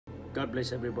God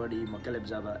bless everybody. म Calev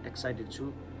Java excited छु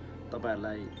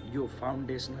तपाईहरुलाई यो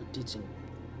फाउन्डेशनल टिचिङ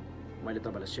मैले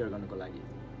तपाईहरुलाई शेयर गर्नको लागि.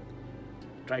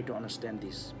 Try to understand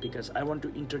this because I want to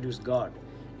introduce God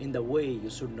in the way you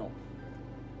should know.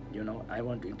 You know, I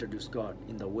want to introduce God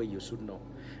in the way you should know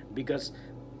because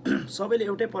सबैले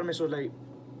एउटै परमेश्वरलाई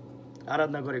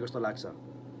आराधना गरेको जस्तो लाग्छ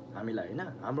हामीलाई हैन.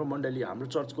 हाम्रो मण्डली हाम्रो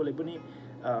चर्चकोले पनि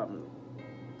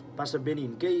पास्टर बेनी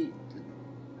हिनकै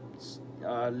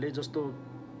ले जस्तो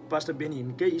पास्टर बेनी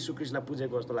हिनकै यीशु ख्रीष्टलाई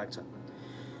पूजेको जस्तो लाग्छ.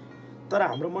 तर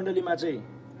हाम्रो मण्डलीमा चाहिँ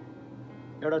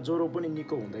एउटा ज्वरो पनि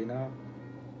निको हुँदैन.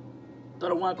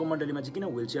 तर उहाँको मण्डलीमा चाहिँ किन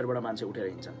व्हीलचेयरबाट मान्छे उठेर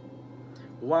हिँड्छन्?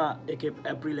 उहाँ एकखेप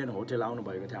एप्रिल एन्ड होटल आउनु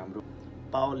भएको थियो. हाम्रो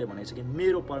पावरले भनेको छ कि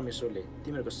मेरो परमेश्वरले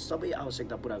तिमीहरूको सबै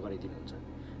आवश्यकता पूरा गरिदिनुहुन्छ.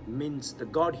 Means the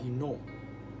God he know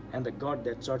and the God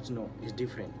that church know is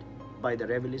different. By the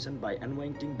revelation, by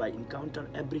anointing, by encounter,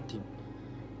 everything.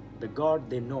 The God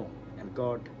they know and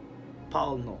God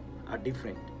Paul know are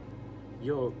different.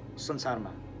 यो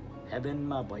संसारमा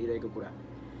हेभनमा भइरहेको कुरा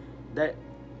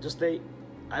जस्तै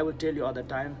I will tell you all the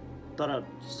time. तर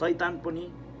शैतान पनि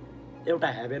एउटा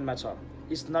हेभनमा छ.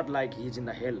 It's not like he is in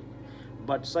the hell.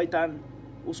 But शैतान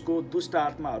उसको दुष्ट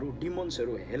आत्माहरू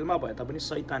डिमोन्सहरू हेलमा भए तापनि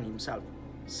शैतान himself,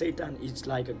 Satan is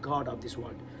like a god of this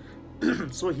world.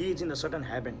 So he is in the certain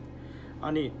heaven.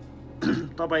 अनि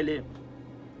तपाईले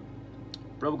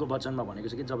प्रभुको वचनमा भनेको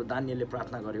छ कि जब दानिएलले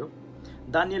प्रार्थना गर्यो,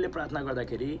 दानिएलले प्रार्थना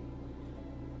गर्दाखेरि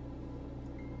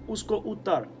उसको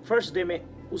उत्तर फर्स्ट डेमा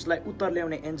उसलाई उत्तर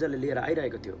ल्याउने एन्जलले लिएर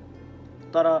आइरहेको थियो.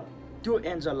 तर त्यो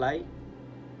एन्जललाई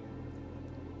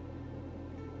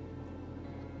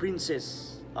प्रिन्सेस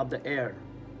अफ द एयर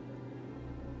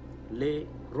ले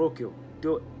रोक्यो.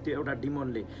 त्यो एउटा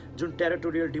डिमोनले जुन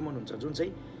टेरिटोरियल डिमोन हुन्छ,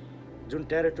 जुन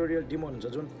टेरिटोरियल डिमोन हुन्छ,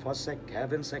 जुन first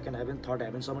heaven, second heaven, third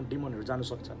हेभनसम्म डिमोनहरू जानु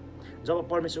सक्छ. जब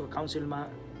परमेश्वरको काउन्सिलमा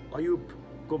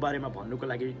अयुबको बारेमा भन्नुको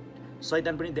लागि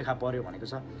शैतान पनि देखा पर्यो भनेको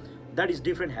छ. That is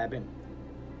different heaven.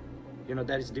 You know,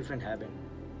 that is different heaven.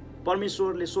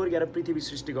 परमेश्वरले स्वर्ग र पृथ्वी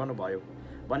सृष्टि गर्नुभयो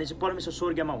भनेपछि परमेश्वर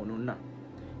स्वर्गमा हुनुहुन्न,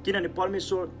 किनभने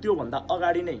परमेश्वर त्योभन्दा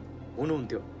अगाडि नै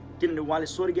हुनुहुन्थ्यो. किनभने उहाँले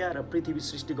स्वर्ग र पृथ्वी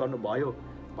सृष्टि गर्नुभयो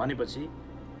भनेपछि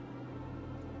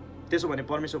त्यसो भने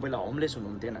परमेश्वर पहिला homeless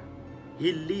हुनुहुन्थेन.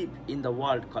 He live in the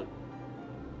world called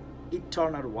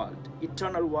eternal world.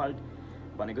 Eternal world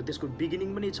भनेको त्यसको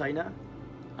बिगिनिङ पनि छैन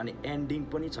अनि एन्डिङ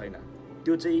पनि छैन.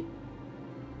 त्यो चाहिँ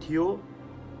थियो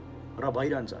र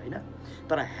भइरहन्छ हैन.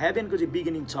 तर हेभनको चाहिँ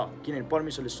बिगिनिङ छ, किनभने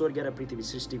परमेश्वरले स्वर्ग र पृथ्वी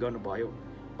सृष्टि गर्नुभयो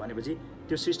भनेपछि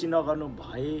त्यो सृष्टि नगर्नु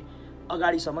भए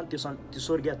अगाडिसम्म त्यो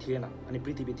स्वर्ग थिएन अनि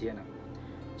पृथ्वी थिएन.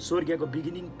 स्वर्गको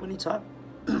बिगिनिङ पनि छ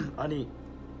अनि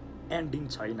एन्डिङ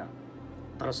छैन.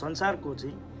 तर संसारको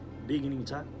चाहिँ बिगिनिङ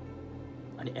छ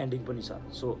अनि एन्डिङ पनि छ.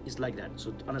 So it's like that. So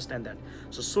understand that.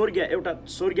 So स्वर्ग एउटा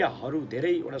स्वर्गहरू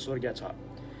धेरैवटा स्वर्ग छ.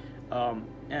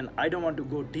 And I don't want to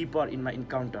go deeper in my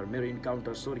encounter. मेरो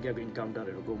इन्काउन्टर स्वर्गको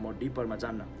इन्काउन्टरहरूको म डिपरमा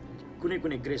जान्न.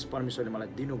 कुनै ग्रेस परमेश्वरले मलाई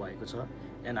दिनुभएको छ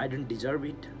and I don't deserve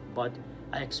it but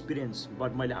I experience.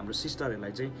 But मैले हाम्रो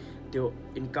सिस्टरहरूलाई चाहिँ त्यो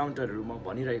इन्काउन्टरहरू म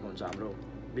भनिरहेको हुन्छ. हाम्रो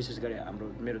विशेष गरी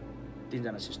मेरो 3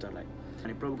 जना सिस्टरलाई.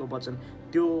 अनि प्रभुको वचन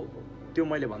त्यो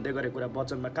मैले भन्दै गरेको कुरा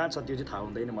वचनमा कहाँ छ त्यो चाहिँ थाहा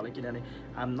हुँदैन मलाई, किनभने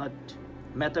आइ am not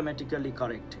mathematically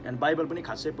correct. And Bible पनि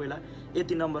खासै पहिला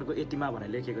यति नम्बरको यतिमा भनेर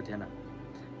लेखेको थिएन.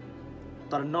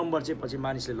 तर नम्बर चाहिँ पछि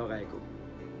मानिसले लगाएको.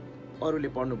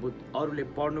 अरूले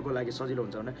पढ्नुको लागि सजिलो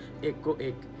हुन्छ भने 1 को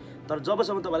 1. तर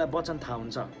जबसम्म तपाईँलाई वचन थाहा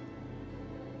हुन्छ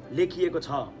लेखिएको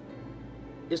छ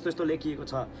यस्तो यस्तो लेखिएको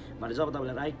छ भने जब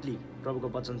तपाईँलाई राइटली प्रभुको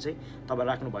वचन चाहिँ तपाईँ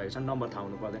राख्नुभएको छ, नम्बर थाहा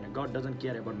हुनु पर्दैन. God doesn't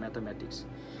care about mathematics.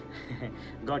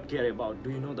 God care about do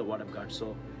you know the word of God.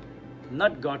 So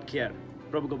not God care.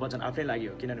 प्रभुको वचन आफ्नै लागि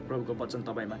हो, किनभने प्रभुको वचन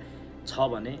तपाईँमा छ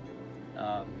भने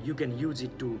you can use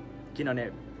it to. किनभने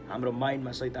हाम्रो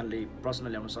माइन्डमा शैतानले प्रश्न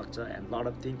ल्याउन सक्छ एन्ड लट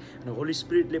अफ थिङ. अनि होली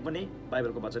स्पिरिटले पनि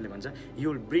बाइबलको वचनले भन्छ you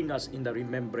will bring us in the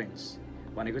रिमेम्ब्रेन्स.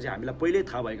 भनेको चाहिँ हामीलाई पहिल्यै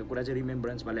थाहा भएको कुरा चाहिँ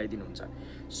रिमेम्ब्रेन्समा ल्याइदिनुहुन्छ.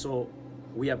 So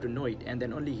we have to know it and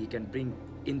then only he can bring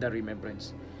in the remembrance,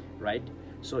 right?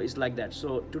 So it's like that.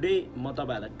 So today ma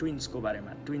tapaharलाई twins ko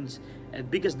barema, twins,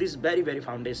 because this is very very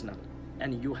foundational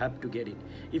and you have to get it.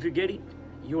 If you get it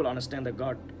you will understand the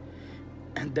God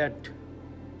and that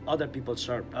other people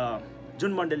serve.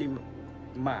 जुन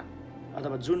मण्डलीमा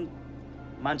अथवा जुन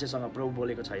मान्छेसँग प्रभु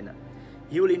बोलेको छैन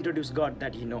he will introduce God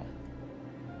that he know.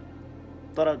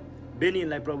 तर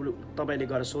बेनिनलाई प्रभुले तपाईले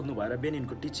गएर सोध्नु भएर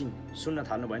बेनिनको टिचिङ सुन्न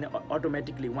थाल्नु भएन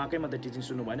अटोमेटिकली उहाँकै मात्रै टिचिङ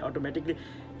सुन्नु भएन automatically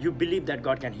you believe that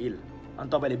God can hill. अनि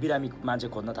तपाईले बिरामी मान्छे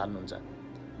खोज्न थाल्नुहुन्छ.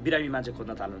 बिरामी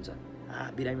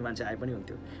मान्छे आए पनि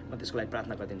हुन्थ्यो. म त्यसको लागि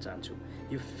प्रार्थना गर्न चाहन्छु.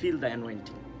 You feel the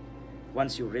एनोइन्टिङ.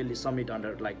 once you really submit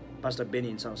under like Pastor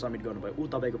Beninसँग submit गर्नुभयो उ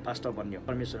तपाईको पास्टर बन्यो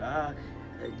परमेश्वर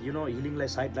यु नो हिलिङलाई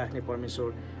साइड राख्ने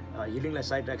परमेश्वर, हिलिङलाई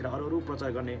साइड राखेर अरू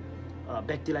प्रचार गर्ने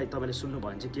व्यक्तिलाई तपाईँले सुन्नुभयो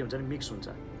भने चाहिँ के हुन्छ भने मिक्स हुन्छ।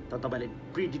 तर तपाईँले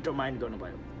प्रिडिटरमाइन्ड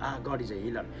गर्नुभयो, God is a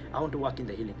healer, I want to walk in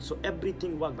the healing. So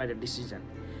everything work by the decision,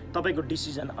 तपाईँको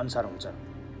डिसिजन अनुसार हुन्छ।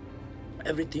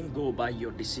 Everything go by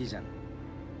your decision,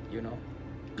 you know.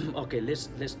 Okay,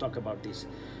 let's talk about this.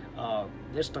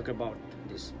 Let's talk about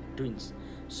this twins.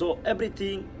 So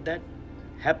everything that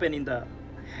happen in the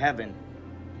heaven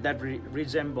that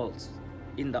resembles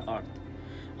in the earth.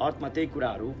 Earth मा त्यही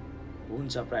कुराहरू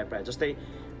हुन्छ प्राय जस्तै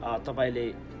तपाईले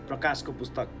प्रकाशको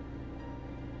पुस्तक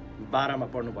 12 मा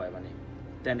पढ्नु भयो भने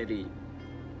त्यहाँनेरि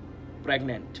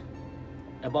pregnant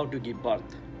about to give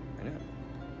birth हैन,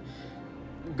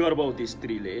 गर्भवती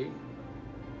स्त्रीले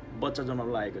बच्चा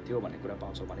जन्माउन लागेको थियो भन्ने कुरा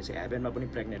पाउँछौँ भने चाहिँ हेभेनमा पनि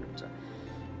प्रेग्नेन्ट हुन्छ।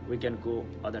 We can go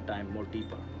other time more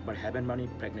deeper, but हेभेनमा पनि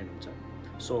प्रेग्नेन्ट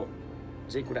हुन्छ। सो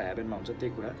जे कुरा हेभेनमा हुन्छ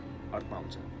त्यही कुरा अर्थमा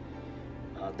हुन्छ।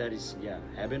 द्याट इज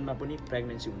हेभेनमा पनि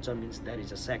प्रेग्नेन्सी हुन्छ, means that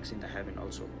is a sex in the haven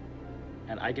also,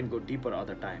 and I can go deeper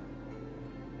other time,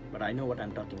 but I know what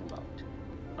I'm talking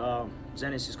about.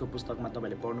 जेनेसिसको पुस्तकमा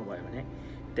तपाईँले पढ्नुभयो भने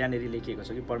त्यहाँनिर लेखिएको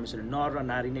छ कि परमेश्वरले नर र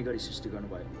नारी नै गरी सृष्टि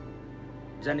गर्नुभयो।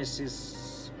 जेनेसिस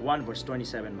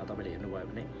 1:27 मा तपाईँले हेर्नुभयो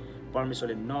भने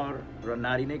परमेश्वरले नर र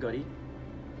नारी नै गरी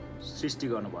सृष्टि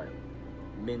गर्नुभयो,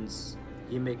 मिन्स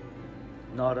हि मेक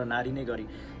नर र नारी नै गरी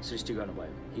सृष्टि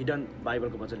गर्नुभयो। हिडन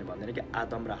बाइबलको वचनले भन्दैन कि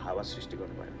आदम र हावा सृष्टि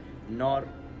गर्नुभयो, नर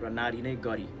र नारी नै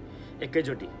गरी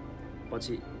एकैचोटि।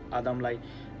 पछि आदमलाई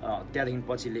त्यहाँदेखि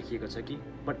पछि लेखिएको छ कि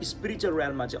बट स्पिरिचुअल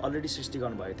realmमा चाहिँ अलरेडी सृष्टि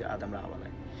गर्नुभयो त्यो आदम र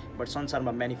हावालाई, बट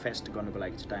संसारमा मेनिफेस्ट गर्नुको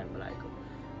लागि चाहिँ टाइम लागेको,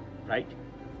 right.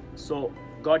 So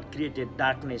God created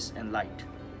darkness and light,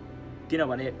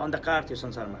 किनभने अन्धकार थियो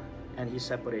संसारमा, and he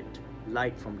separate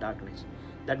light from darkness.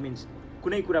 That means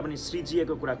कुनै कुरा पनि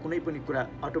सृजिएको कुरा, कुनै पनि कुरा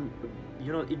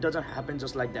you know, it doesn't happen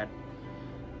just like that.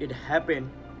 It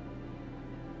happened,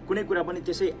 कुनै कुरा पनि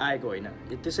त्यसै आएको होइन,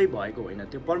 त्यसै भएको होइन,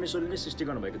 त्यो परमेश्वरले नै सृष्टि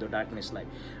गर्नुभएको त्यो डार्कनेसलाई।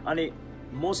 अनि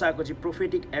मोसाको चाहिँ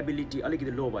प्रोफेटिक एबिलिटी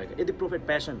अलिकति लो भएको, यदि प्रोफेट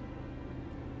प्यासन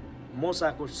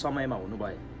मोसाको समयमा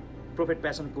हुनुभयो, प्रोफेट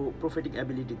प्यासनको प्रोफेटिक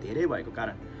एबिलिटी धेरै भएको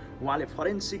कारण उहाँले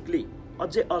फरेन्सिकली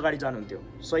अझै अगाडि जानुहुन्थ्यो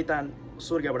शैतान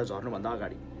स्वर्गबाट झर्नुभन्दा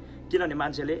अगाडि। किनभने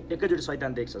मान्छेले एकैचोटि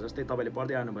शैतान देख्छ, जस्तै तपाईँले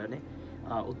पढ्दै आउनुभयो भने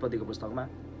उत्पत्तिको पुस्तकमा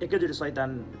एकैचोटि शैतान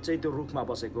चाहिँ त्यो रुखमा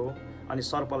बसेको, अनि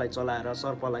सर्पलाई चलाएर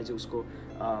सर्पलाई चाहिँ उसको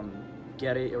के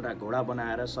अरे एउटा घोडा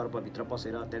बनाएर सर्पभित्र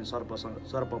पसेर त्यहाँदेखि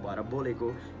सर्प भएर बोलेको,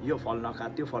 यो फल नखा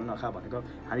त्यो फल नखा भनेको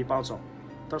हामी पाउँछौँ।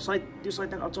 तर त्यो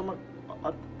शैतान अचम्म,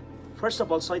 फर्स्ट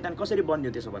अफ अल शैतान कसरी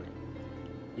बन्यो त्यसो भने,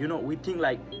 you know we think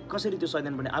like कसरी त्यो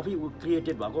शैतान बन्यो, आफै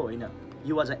क्रिएटेड भएको होइन,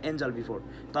 you was a angel before.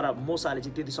 तर मोसाले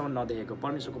चाहिँ त्यतिसम्म नदेखेको,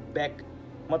 परमेश्वरको ब्याक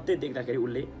मात्रै देख्दाखेरि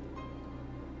उसले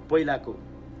पहिलाको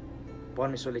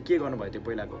परमेश्वरले के गर्नुभयो त्यो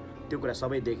पहिलाको त्यो कुरा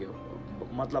सबै देख्यो।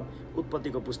 मतलब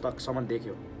उत्पत्तिको पुस्तकसम्म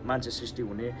देख्यो मान्छे सृष्टि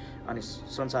हुने अनि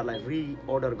संसारलाई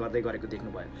रिअर्डर गर्दै गरेको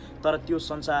देख्नुभयो। तर त्यो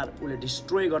संसार उसले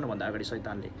डिस्ट्रोय गर्नुभन्दा अगाडि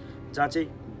शैतानले, जहाँ चाहिँ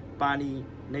पानी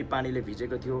नै पानीले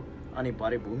भिजेको थियो अनि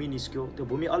भरे भूमि निस्क्यो, त्यो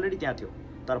भूमि अलरेडी त्यहाँ थियो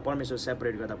तर परमेश्वर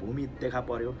सेपरेट गर्दा भूमि देखा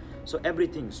पर्यो। सो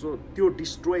एभ्रिथिङ, सो त्यो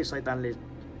डिस्ट्रोय शैतानले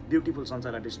ब्युटिफुल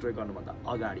संसारलाई डिस्ट्रोय गर्नुभन्दा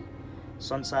अगाडि,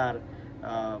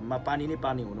 संसारमा पानी नै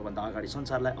पानी हुनुभन्दा अगाडि,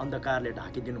 संसारलाई अन्धकारले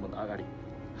ढाकिदिनुभन्दा अगाडि,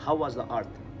 हाउ वाज द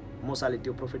अर्थ? मोसाले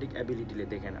त्यो प्रोफेटिक एबिलिटीले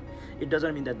देखेन। It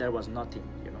doesn't mean that there was nothing,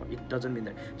 you know, it doesn't mean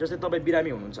that. जस्तै तपाईँ बिरामी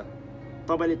हुनुहुन्छ,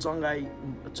 तपाईँले चङ्गाई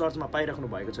चर्चमा पाइराख्नु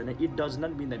भएको छैन, it does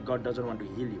not mean that God doesn't want to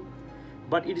hill you,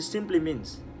 but it simply means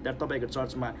that तपाईँको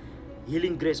चर्चमा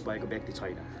हिलिङ ग्रेस भएको व्यक्ति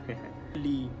छैन।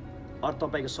 अरू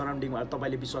तपाईँको सराउन्डिङमा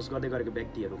तपाईँले विश्वास गर्दै गरेको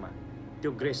व्यक्तिहरूमा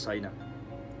त्यो ग्रेस छैन,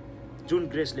 जुन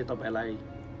ग्रेसले तपाईँलाई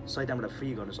शैतानबाट फ्री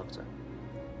गर्न सक्छ।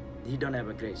 ही don't have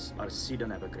a grace or C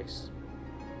don't have a grace,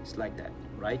 it's like that,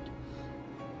 right?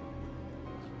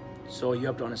 So you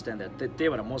have to understand that. त्यही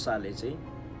भएर मोसाले चाहिँ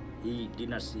he did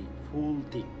not C full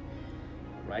thing,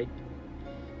 right,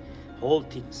 whole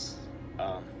things,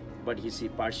 but he C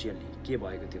partially के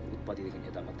भएको थियो उत्पत्तिदेखि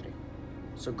यता मात्रै।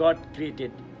 So God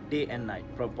created day and night,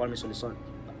 परमेश्वरले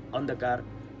अन्धकार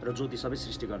र ज्योति सबै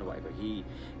सृष्टि गर्नुभएको। ही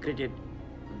क्रिएटेड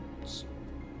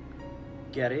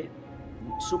के अरे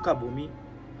सुक्खा भूमि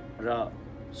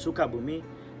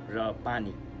र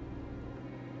पानी,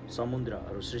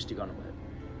 समुद्रहरू सृष्टि गर्नुभयो।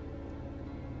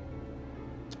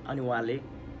 अनि उहाँले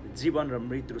जीवन र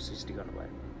मृत्यु सृष्टि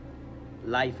गर्नुभयो,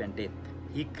 life and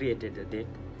death. He created the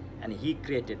death and he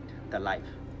created the life.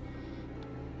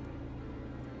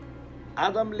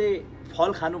 आदमले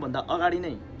फल खानुभन्दा अगाडि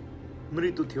नै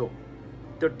मृत्यु थियो,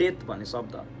 त्यो डेथ भन्ने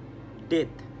शब्द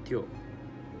डेथ थियो।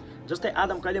 जस्तै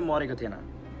आदम कहिले मरेको थिएन,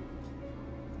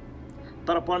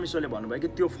 तर परमेश्वरले भन्नुभयो कि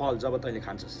त्यो फल जब तैँले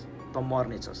खान्छस् त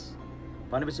मर्नेछस्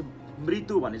भनेपछि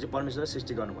मृत्यु भन्ने चाहिँ परमेश्वरले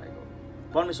सृष्टि गर्नुभएको।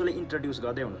 परमेश्वरले इन्ट्रोड्युस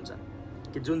गर्दै हुनुहुन्छ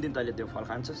कि जुन दिन तैँले त्यो फल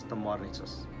खान्छस् त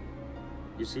मर्नेछस्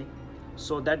you C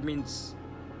so that means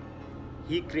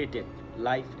he created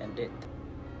life and death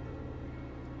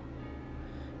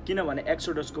किनभने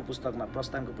एक्सोडसको पुस्तकमा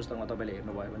प्रस्थानको पुस्तकमा तपाईँले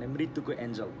हेर्नुभयो भने मृत्युको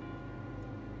एन्जल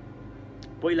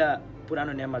पहिला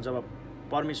पुरानो नियममा जब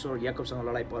परमेश्वर याकोबसँग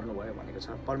लडाइँ पर्नुभयो भनेको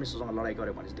छ परमेश्वरसँग लडाइँ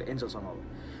गर्यो भने त्यो एन्जलसँग हो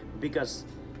बिकज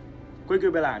कोही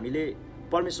कोही बेला हामीले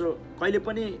परमेश्वर कहिले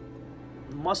पनि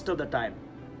मोस्ट अफ द टाइम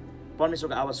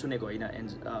परमेश्वरको आवाज सुनेको होइन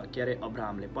के अरे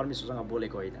अब्राहमले परमेश्वरसँग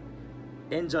बोलेको होइन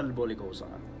एन्जल बोलेको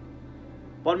उसँग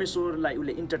परमेश्वरलाई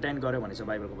उसले इन्टरटेन गर्यो भनेको छ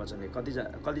बाइबलको वचनले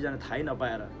कतिजना थाहै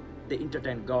नपाएर दे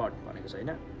इन्टरटेन गड भनेको छ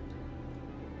होइन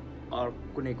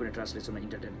कुनै कुनै ट्रान्सलेसनमा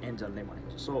इन्टरटेन एन्जल नै भनेको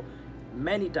छ सो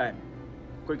मेनी टाइम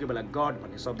कोही कोही बेला गड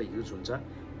भन्ने शब्द युज हुन्छ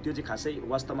त्यो चाहिँ खासै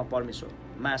वास्तवमा परमेश्वर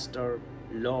मास्टर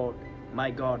लर्ड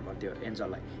माई गड भन्थ्यो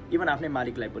एन्जललाई इभन आफ्नै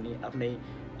मालिकलाई पनि आफ्नै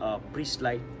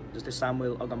प्रिस्टलाई जस्तै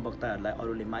सामुएल अगमवक्ताहरूलाई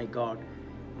अरूले my God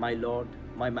my lord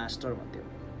my master भन्थ्यो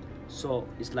so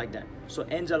it's like that so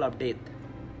angel of death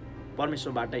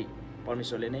परमेश्वरबाटै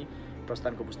परमेश्वरले नै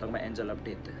प्रस्थानको पुस्तकमा एन्जल अफ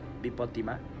डेथ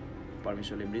विपत्तिमा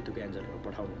परमेश्वरले मृत्युको एन्जलहरू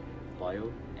पठाउनु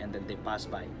भयो and then they pass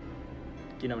by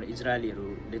किनभने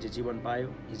इजरायलीहरूले चाहिँ जीवन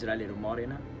पायो इजरायलीहरू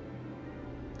मरेन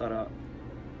तर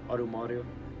अरू मर्यो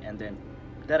and then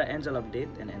there are angel of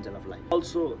death and angel of life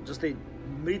also जस्तै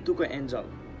मृत्युको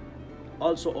angel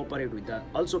also operate with the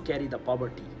also carry the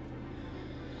poverty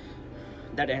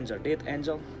that angel death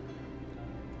angel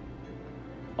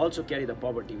also carry the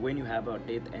poverty when you have a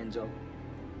death angel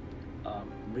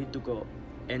मृत्युको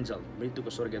angel मृत्युको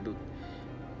स्वर्गदूत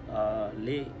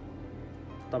ले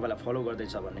तपाईलाई follow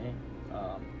गर्दैछ भने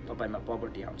तपाईमा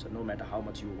poverty आउँछ no matter how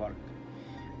much you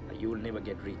work you will never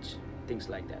get rich things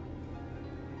like that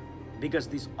because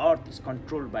this earth is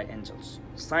controlled by angels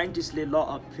scientists ले law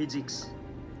of physics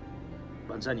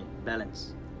भन्छ नि balance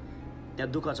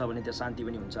त्यहाँ दुःख छ भने त्यहाँ शान्ति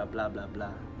पनि हुन्छ blah blah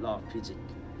blah law of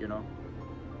physics you know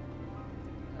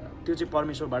त्यो चाहिँ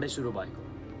परमेश्वरबाटै सुरु भएको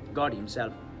God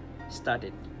himself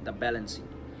started the balancing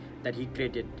that he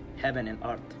created heaven and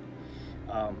earth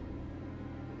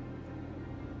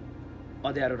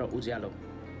अँध्यारो र उज्यालो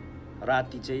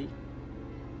राति चाहिँ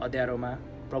अँध्यारोमा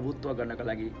प्रभुत्व गर्नको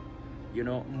लागि यु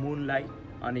नो मुनलाई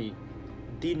अनि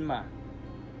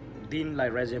दिनलाई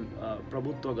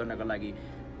प्रभुत्व गर्नको लागि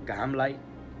घामलाई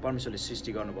परमेश्वरले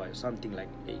सृष्टि गर्नुभयो something like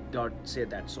God said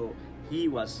that so he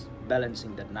was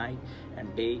balancing the night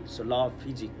and day so law of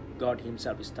physics God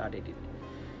himself started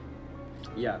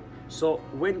it yeah so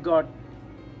when God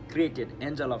created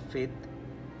angel of faith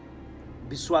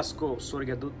vishwasko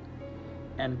swargadut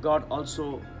and God also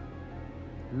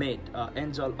made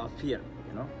angel of fear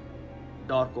you know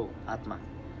डरको आत्मा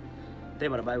त्यही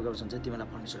भएर बाइबलको वचन चाहिँ तिमीलाई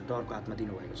परमेश्वरले डरको आत्मा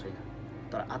दिनुभएको छैन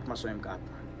तर आत्मा स्वयंको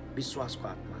आत्मा विश्वासको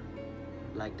आत्मा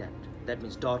like that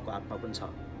means डरको आत्मा पनि छ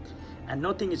and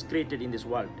nothing is created in this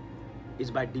world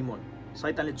is by demon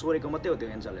शैतानले चोरेको मात्रै हो त्यो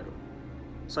एन्जलहरू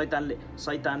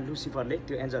शैतान लुसिफरले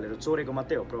त्यो एन्जलहरू चोरेको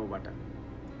मात्रै हो प्रभुबाट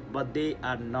but they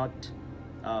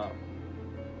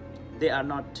are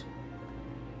not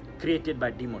created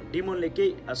by demon डिमोनले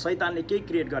शैतानले केही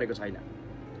क्रिएट गरेको छैन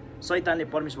शैतानले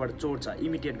परमेश्वरबाट चोर्छ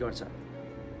इमिटेट गर्छ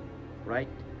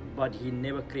right but he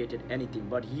never created anything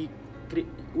but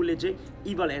उसले चाहिँ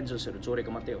evil angelsहरू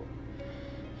चोरेको मात्रै हो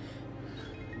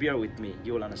bear with me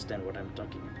you will understand what I'm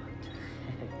talking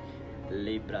about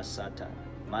Libra Sata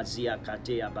Mazia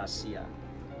Katea Basia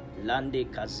Lande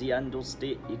Kaziando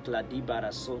Ste Ikladi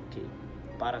Barasoke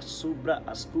Parasubra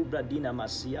Ascubra Dina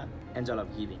Masia Angel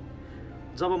of Giving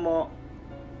जब म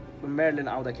Maryland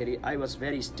आउँदाखेरि I was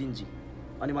very stingy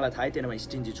अनि मलाई थाहै थिएन म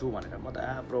स्टिन्जी छु भनेर म त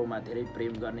प्रभुमा धेरै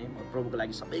प्रेम गर्ने म प्रभुको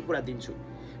लागि सबै कुरा दिन्छु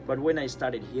but when I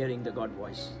started hearing the God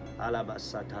voice Alaba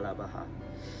Satalabaha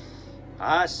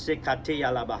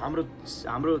Asekateyalaba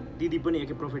हाम्रो दिदी पनि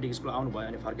एकै प्रोफेटिक स्कुल आउनु भयो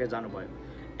अनि फर्केर जानु भयो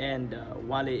एन्ड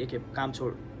उहाँले एकै काम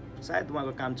सायद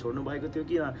उहाँको काम छोड्नु भएको थियो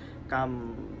कि काम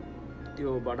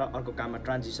त्योबाट अर्को काममा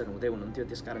ट्रान्जिसन हुँदै हुनुहुन्थ्यो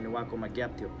त्यसकारणले उहाँकोमा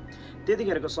ग्याप थियो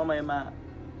त्यतिखेरको समयमा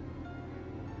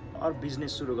अर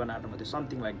बिजनेस सुरु गर्न आँट्नु थियो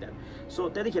समथिङ लाइक द्याट सो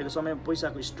त्यतिखेरको समयमा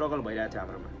पैसाको स्ट्रगल भइरहेको थियो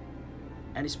हाम्रोमा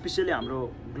एन्ड स्पेसली हाम्रो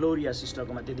ग्लोरिया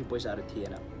सिस्टरकोमा त्यति पैसाहरू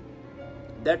थिएन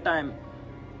द्याट टाइम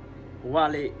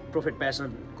उहाँले प्रोफेट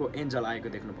प्यासनको एन्जल आएको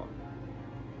देख्नुभयो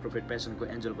प्रोफेट प्यासनको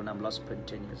एन्जलको नाम लस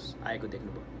फेन्टेनियस आएको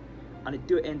देख्नुभयो अनि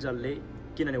त्यो एन्जलले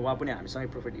किनभने उहाँ पनि हामीसँगै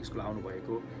प्रोफेटिक स्कुल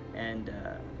आउनुभएको and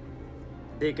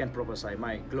they can प्रोफेसाई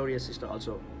my Gloria sister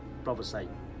also प्रोफेसाई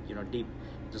you know deep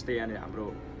जस्तै यहाँनिर हाम्रो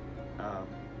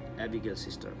एबिगेल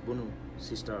सिस्टर बुनु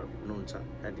सिस्टर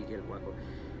हुनुहुन्छ एबिगेल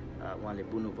उहाँले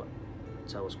बुनु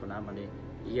छ उसको नाम अनि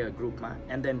यो ग्रुपमा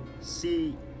एन्ड देन सी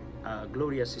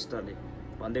ग्लोरिया सिस्टरले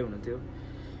भन्दै हुनुहुन्थ्यो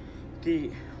कि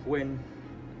when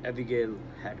Abigail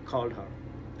had called her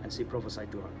and she prophesied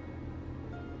to her,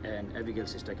 and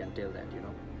Abigail's sister can tell that, you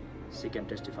know, she can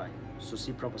testify. So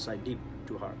she prophesied deep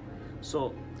to her. So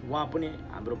उहाँ पनि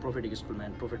हाम्रो prophetic schoolमा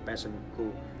and prophet passion को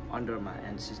underमा,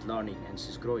 and she's learning and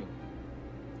she's growing,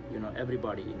 you know,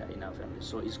 everybody in our family,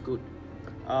 so it's good.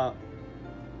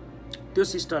 त्यो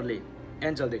सिस्टरले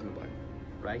angel देख्नुभयो,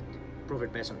 right, prophet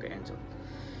प्यासनको angel,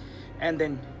 and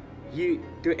then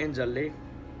त्यो एन्जलले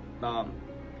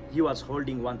he was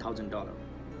holding $1,000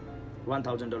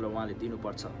 उहाँले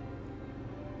दिनुपर्छ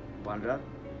भनेर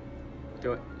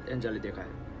त्यो एन्जलले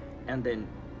देखायो, and then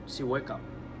C wake up,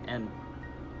 and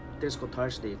त्यसको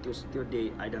थर्सडे त्यो day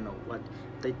I don't know what,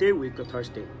 त्यही विकको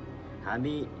थर्सडे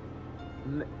हामी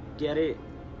के अरे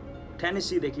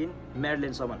टेनेसीदेखि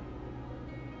मेरिल्यान्डसम्म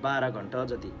 12 घन्टा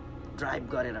जति ड्राइभ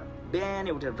गरेर,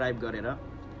 बिहानै उठेर ड्राइभ गरेर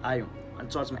आयौँ अनि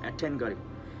चर्चमा एटेन्ड गऱ्यौँ,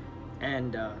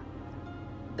 एन्ड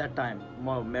द्याट टाइम म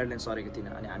मेरिल्यान्ड सरेको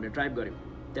थिइनँ, अनि हामीले ड्राइभ गऱ्यौँ।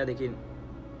 त्यहाँदेखि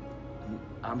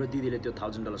हाम्रो दिदीले त्यो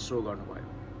 $1,000 सो गर्नुभयो,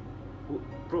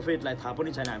 प्रोफेटलाई थाहा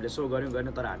पनि छैन हामीले सो गऱ्यौँ,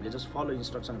 तर हामीले जस्ट फलो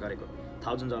इन्स्ट्रक्सन गरेको,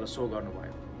 $1,000 सो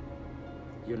गर्नुभयो,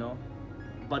 you know,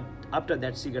 but after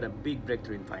that C got a big brake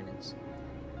through in finance.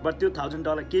 But त्यो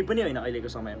 $1,000 केही पनि होइन अहिलेको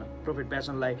समयमा, प्रोफेट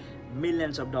प्यासनलाई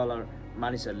मिलियन्स अफ डलर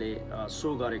मानिसहरूले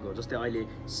सो गरेको, जस्तै अहिले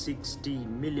 $60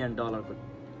 मिलियन को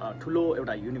ठुलो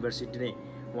एउटा युनिभर्सिटी नै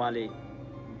उहाँले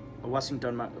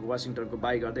वासिङटनको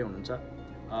बाई गर्दै हुनुहुन्छ,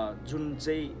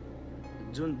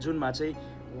 जुनमा चाहिँ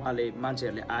उहाँले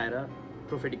मान्छेहरूले आएर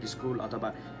प्रोफेटिक स्कुल अथवा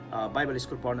बाइबल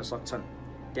स्कुल पढ्न सक्छन्,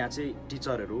 त्यहाँ चाहिँ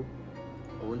टिचरहरू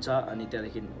हुन्छ, अनि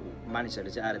त्यहाँदेखि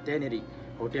मानिसहरूले चाहिँ आएर त्यहाँनिर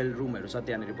होटेल रुमहरू छ,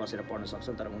 त्यहाँनिर बसेर पढ्न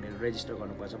सक्छन्, तर उनीहरूले रेजिस्टर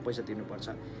गर्नुपर्छ, पैसा तिर्नुपर्छ,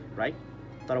 राइट,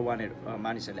 तर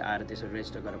मानिसहरूले आएर त्यसरी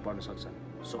रेजिस्टर गरेर पढ्न सक्छन्।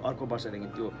 सो अर्को वर्षदेखि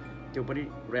त्यो पनि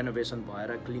रेनोभेसन भएर,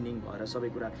 क्लिनिङ भएर, सबै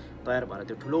कुरा तयार भएर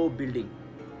त्यो ठुलो बिल्डिङ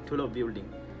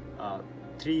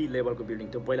 3 लेभलको बिल्डिङ,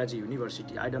 त्यो पहिला चाहिँ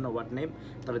university, I don't know what name,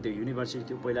 तर त्यो युनिभर्सिटी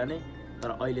थियो पहिला नै, तर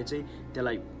अहिले चाहिँ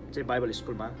त्यसलाई चाहिँ बाइबल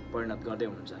स्कुलमा परिणत गर्दै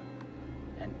हुनुहुन्छ,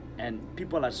 and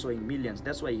people are showing millions,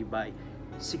 that's why Hee by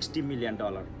 $60 million,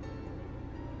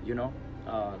 you know,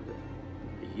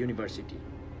 university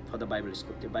for the Bible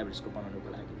school, त्यो बाइबल स्कुल बनाउनुको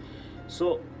लागि। So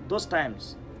those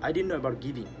times I didn't know about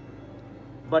giving,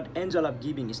 but angel of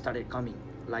giving started coming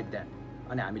like that,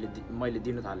 अनि मैले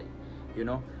दिनु थालेँ, you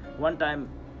know. One time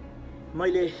म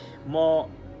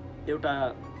एउटा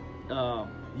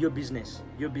यो बिजनेस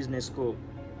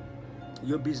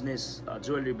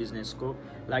ज्वेलरी बिजनेसको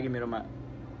लागि मेरोमा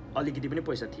अलिकति पनि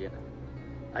पैसा थिएन,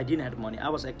 I didn't had money,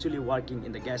 I was actually working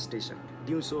in the gas station,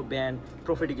 दिउँसो बिहान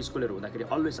प्रोफेटिक स्कुलहरू हुँदाखेरि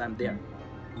अलवेज आइ एम देयर,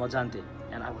 म जान्थेँ,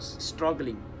 and I was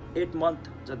struggling 8 month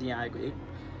जति यहाँ आएको,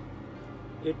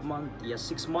 8 मन्थ या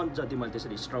 6 मन्थ जति मैले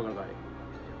त्यसरी स्ट्रगल गरेँ,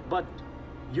 but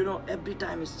you know, every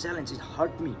time it's challenge, it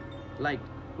hurt me, like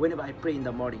whenever I pray in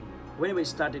the morning, whenever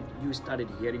you started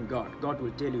hearing God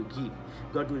will tell you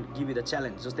God will give you the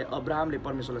challenge, जस्तै अब्राहमले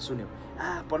परमेश्वरलाई सुन्यो,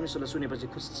 परमेश्वरलाई सुनेपछि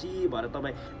खुसी भएर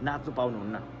तपाईँ नाच्नु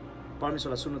पाउनुहुन्न,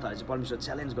 परमेश्वरलाई सुन्नु थालेपछि परमेश्वर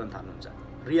च्यालेन्ज गर्न थाल्नुहुन्छ,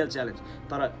 रियल च्यालेन्ज।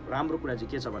 तर राम्रो कुरा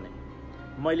चाहिँ के छ भने,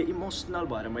 मैले इमोसनल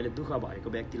भएर मैले दुःख भएको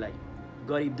व्यक्तिलाई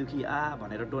गरिब दुखी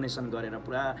भनेर डोनेसन गरेर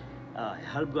पुरा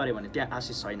हेल्प गरेँ भने त्यहाँ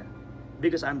आशिष छैन,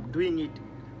 because I am doing it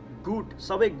good.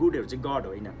 सबै गुडहरू चाहिँ गड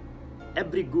होइन,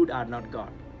 every good are not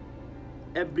God,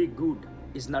 every good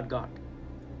is not God,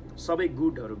 सबै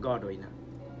गुडहरू गड होइन,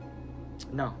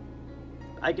 न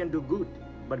I can do good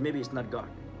but maybe it's not God,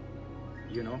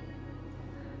 you know.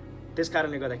 त्यस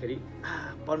कारणले गर्दाखेरि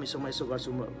परमेश्वर म यसो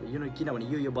गर्छु, यु नो, किनभने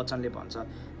यो वचनले भन्छ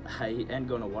I and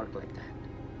gonna work like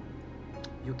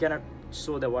that, you cannot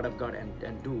so the word of God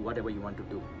and do what ever you want to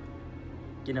do,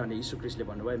 किनभने यीशु ख्रीष्टले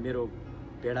भन्नुभयो मेरो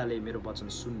भेडाले मेरो वचन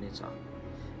सुन्नेछ,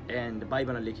 एन्ड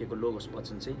बाइबलमा लेखिएको लोगोस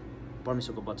वचन चाहिँ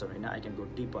परमेश्वरको वचन होइन, I can go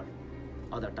deeper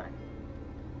other time,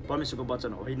 परमेश्वरको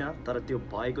वचन होइन, तर त्यो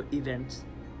भएको इभेन्ट्स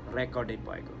रेकर्डेड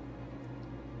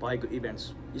भएको इभेन्ट्स,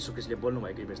 यीशु ख्रीष्टले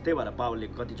बोल्नुभएको इभेन्ट्स। त्यही भएर पावलले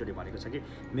कतिचोटि भनेको छ कि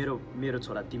मेरो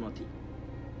छोरा Timothy,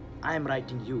 I am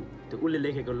writing you, त्यो उसले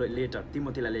लेखेको लेटर,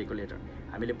 तिमोथीलाई लेखेको लेटर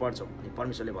हामीले पढ्छौँ, अनि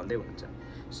परमेश्वरले भन्दै हुनुहुन्छ।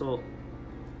 So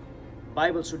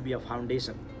Bible should be a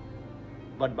foundation,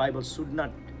 but Bible should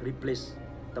not replace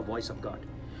the voice of God.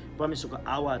 परमेश्वरको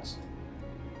आवाज,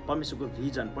 परमेश्वरको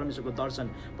भिजन, परमेश्वरको दर्शन,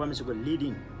 परमेश्वरको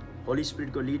लिडिङ, होली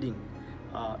स्पिरिटको लिडिङ,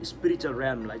 स्पिरिचुअल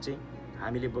ऱ्यामलाई चाहिँ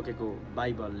हामीले बोकेको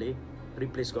बाइबलले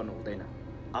रिप्लेस गर्नु हुँदैन।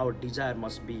 Our desire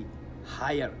must be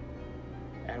higher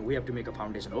and we have to make a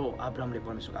foundation. हो, अब्राहमले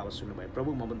परमेश्वरको आवाज सुन्नुभयो, प्रभु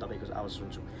म पनि तपाईँको आवाज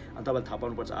सुन्छु, अनि तपाईँले थाहा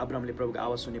पाउनुपर्छ अब्राहमले प्रभुको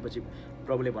आवाज सुनेपछि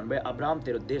प्रभुले भन्नुभयो अब्राहम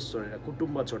तेरो देश छोडेर,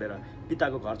 कुटुम्ब छोडेर,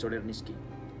 पिताको घर छोडेर निस्कि,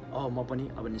 म पनि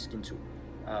अब निस्किन्छु,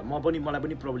 मलाई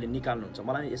पनि प्रभुले निकाल्नुहुन्छ,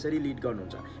 मलाई यसरी लिड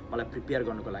गर्नुहुन्छ, मलाई प्रिपेयर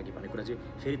गर्नुको लागि भन्ने कुरा चाहिँ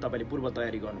फेरि तपाईँले पूर्व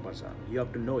तयारी गर्नुपर्छ। You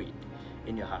have to know it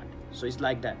in your heart. So it's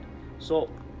like that. So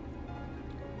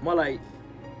मलाई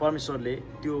परमेश्वरले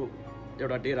त्यो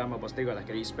एउटा डेरामा बस्दै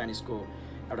गर्दाखेरि स्पेनिसको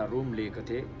एउटा रुम लिएको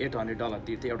थिएँ, $800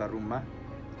 तिर्थेँ एउटा रुममा,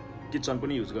 किचन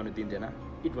पनि युज गर्नु दिँदैन।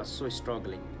 इट वाज सो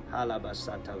स्ट्रगलिङ, हालाबा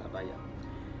साठाला बाया।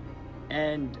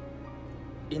 एन्ड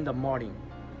इन द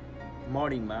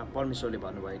मर्निङमा परमेश्वरले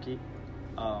भन्नुभयो कि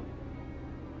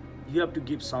you have to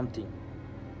give something.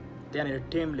 त्यहाँनिर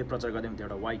टेमले प्रचार गर्दै हुन्थ्यो,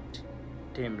 एउटा वाइट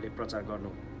टेमले प्रचार गर्नु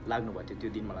लाग्नुभएको थियो त्यो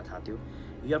दिन, मलाई थाहा थियो।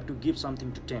 You have to give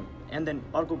something to time. And then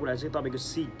अर्को कुरा चाहिँ तपाईँको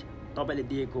सिड, तपाईँले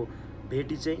दिएको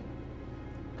भेटी चाहिँ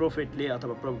प्रोफेटले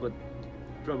अथवा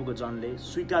प्रभुको जनले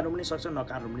स्वीकार्नु पनि सक्छ,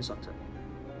 नकार्नु पनि सक्छ।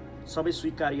 सबै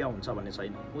स्वीकार्य हुन्छ भन्ने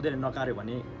छैन। उनीहरूले नकार्यो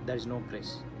भने there is no grace,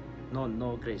 no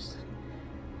grace.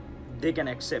 They can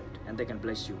accept and they can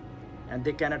bless you, and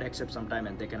they cannot except some time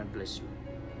and they cannot bless you,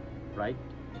 right?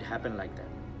 It happen like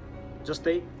that.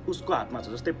 जस्तै उसको हातमा छ,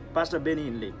 जस्तै पास्टर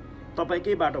बेनिनले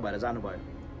तपाईँकै बाटो भएर जानुभयो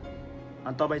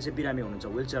अनि तपाईँ चाहिँ बिरामी हुनुहुन्छ,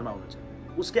 व्हिल चेयरमा हुनुहुन्छ,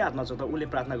 उसकै हातमा छ त उसले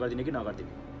प्रार्थना गरिदिने कि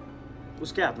नगरिदिने,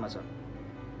 उसकै हातमा छ।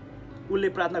 उसले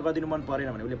प्रार्थना गरिदिनु मन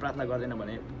परेन भने, उसले प्रार्थना गर्दैन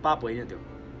भने पाप होइन त्यो,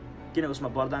 किन उसमा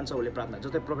वरदान छ, उसले प्रार्थना।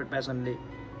 जस्तै प्रोफेट प्यासनले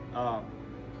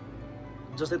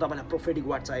जस्तै तपाईँलाई प्रोफेटिक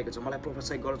वार्ड चाहिएको छ, मलाई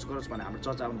प्रोफेसाइ गरोस् भने हाम्रो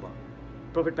चर्च आउनुभयो,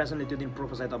 प्रोफेट प्यासनले त्यो दिन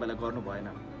प्रोफेसाइ तपाईँलाई गर्नु भएन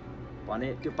भने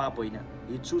त्यो पाप होइन।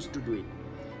 ही choose to do it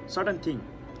certain thing.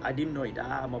 I didn't no it.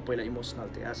 म पहिला इमोसनल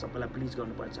थिएँ, सबैलाई प्लिज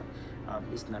गर्नुपर्छ।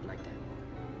 It's not like that,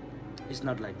 it's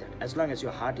not like that. As long as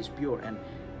यो हार्ट इज प्योर एन्ड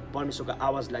परमेश्वरको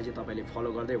आवाजलाई चाहिँ तपाईँले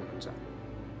फलो गर्दै हुनुहुन्छ,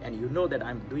 and you know that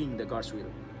I am doing the gods will.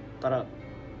 तर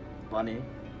भने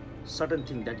certain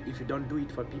thing that if you don't do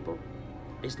it for people,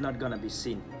 it's not gonna be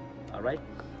seen, right?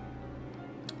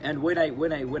 And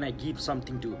when I give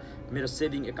something to मेरो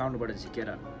saving एकाउन्टबाट झिकेर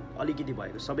अलिकति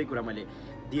भएको सबै कुरा मैले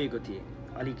दिएको थिएँ,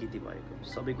 अलिकति भएको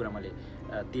सबै कुरा मैले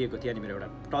दिएको थिएँ। अनि मेरो एउटा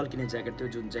टल्किने ज्याकेट थियो,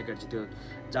 जुन ज्याकेट चाहिँ त्यो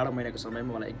जाडो महिनाको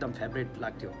समयमा मलाई एकदम फेभरेट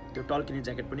लाग्थ्यो। त्यो टल्किने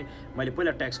ज्याकेट पनि मैले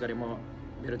पहिला ट्याक्स गरेँ, म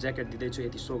मेरो ज्याकेट दिँदैछु,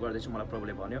 यति सो गर्दैछु, मलाई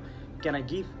प्रभुले भन्यो क्यान आई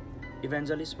गिभ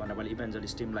इभेन्जलिस्ट भनेर। मैले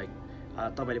इभेन्जलिस्ट टिमलाई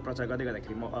तपाईँले प्रचार गर्दै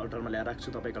गर्दाखेरि म अल्टरमा ल्याएर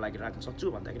राख्छु, तपाईँको लागि राख्न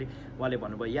सक्छु भन्दाखेरि उहाँले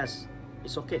भन्नुभयो यस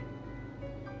it's okay,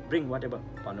 bring what ever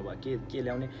भन्नुभयो। के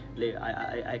ल्याउनेले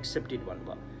आई एक्सेप्ट इट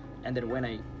भन्नुभयो। And then when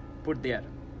I put there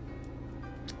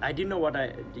I didn't know what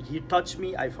Hee touch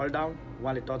me, I फल डाउन।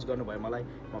 उहाँले टच गर्नुभयो मलाई,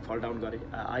 म फल डाउन गरेँ।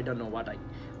 I don't know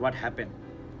what happen.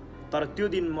 तर त्यो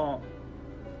दिन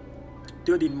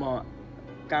म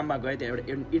काममा गएँ, त्यहाँ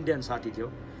एउटा इन्डियन साथी थियो।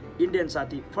 इन्डियन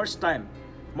साथी फर्स्ट टाइम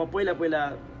म पहिला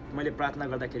मैले प्रार्थना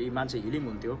गर्दाखेरि मान्छे हिलिङ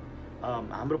हुन्थ्यो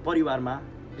हाम्रो परिवारमा,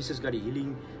 विशेष गरी हिलिङ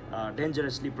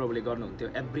डेन्जरसली प्रभुले गर्नुहुन्थ्यो।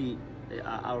 Every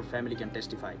our family can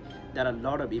testify, there are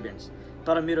lot of events.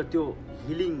 तर मेरो त्यो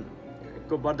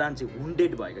हिलिङको वरदान चाहिँ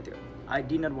वुन्डेड भएको थियो। I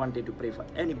did not wanted to pray for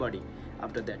any body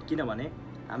after that, किनभने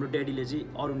हाम्रो ड्याडीले चाहिँ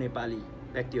अरू नेपाली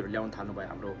व्यक्तिहरू ल्याउन थाल्नुभयो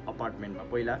हाम्रो अपार्टमेन्टमा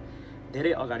पहिला,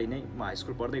 धेरै अगाडि नै, म हाई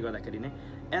स्कुल पढ्दै गर्दाखेरि नै।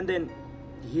 And then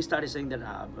he started saying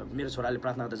that मेरो छोराले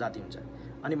प्रार्थना गर्दा जाति हुन्छ।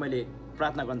 अनि मैले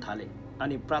प्रार्थना गर्न थालेँ,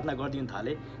 अनि प्रार्थना गरिदिनु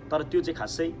थालेँ। तर त्यो चाहिँ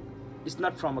खासै इट्स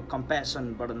नट फ्रम अ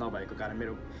कम्प्यासनबाट नभएको कारण,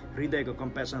 मेरो हृदयको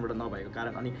कम्प्यासनबाट नभएको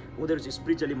कारण। अनि उनीहरू चाहिँ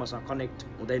स्पिरिचुअली मसँग कनेक्ट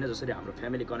हुँदैन, जसरी हाम्रो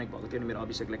फ्यामिली कनेक्ट भएको थियो। अनि मेरो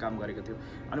अभिषेकले काम गरेको थियो,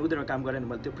 अनि उनीहरू काम गरेन।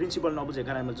 मैले त्यो प्रिन्सिपल नबुझेको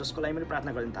कारण मैले जसको लागि पनि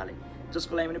प्रार्थना गर्न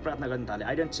थालेँ,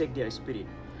 I don't check there spirit,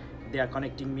 they are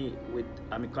connecting me with,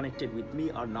 connected with me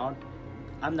or not,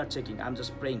 I am not checking, I am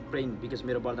just praying because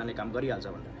मेरो वरदानले काम गरिहाल्छ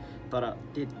भनेर। तर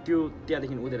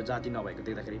त्यहाँदेखि उनीहरू जाति नभएको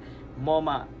देख्दाखेरि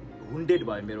ममा हुन्डेड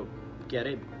भयो, मेरो के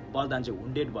अरे वरदान चाहिँ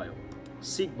हुन्डेड भयो,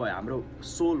 सिक भयो। हाम्रो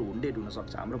सोल हुन्डेड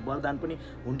हुनसक्छ, हाम्रो वरदान पनि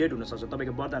हुन्डेड हुनसक्छ।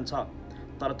 तपाईँको वरदान छ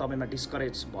तर तपाईँमा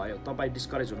डिस्करेज भयो, तपाईँ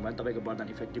डिस्करेज हुनुभयो भने तपाईँको वरदान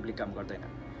इफेक्टिभली काम गर्दैन।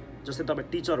 जस्तै तपाईँ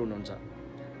टिचर हुनुहुन्छ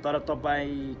तर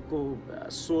तपाईँको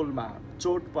सोलमा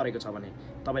चोट परेको छ भने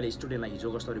तपाईँले स्टुडेन्टलाई हिजो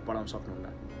जसरी पढाउन सक्नुहुन्न।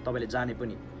 तपाईँले जाने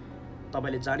पनि,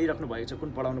 तपाईँले जानिराख्नु भएको छ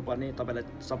कुन पढाउनु पर्ने, तपाईँलाई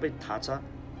सबै थाहा छ,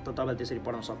 त तपाईँले त्यसरी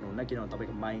पढाउन सक्नुहुन्न किनभने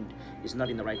तपाईँको mind is not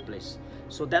in the right place.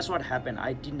 So that's what happen.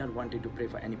 I did not wanted to pray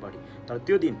for any body. तर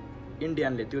त्यो दिन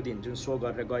इन्डियनले त्यो दिन जुन सो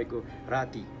गरेर गएको,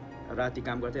 राति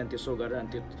काम गर्थेँ, अनि त्यो सो गरेर,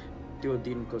 अनि त्यो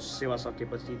दिनको सेवा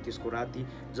सकेपछि त्यसको राति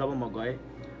जब म गएँ,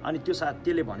 अनि त्यो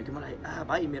त्यसले भन्यो कि मलाई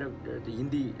भाइ मेरो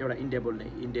हिन्दी, एउटा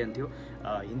इन्डियन थियो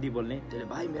हिन्दी बोल्ने, त्यसले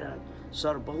भाइ मेरा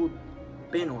सर बहुत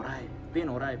पेन हो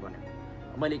रहा है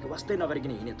भन्यो। मैले वास्तै नगरिकन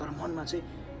हिँडेँ, तर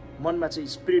मनमा चाहिँ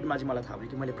स्पिरिटमा चाहिँ मलाई थाहा भयो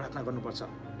कि मैले प्रार्थना गर्नुपर्छ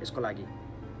यसको लागि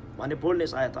भन्ने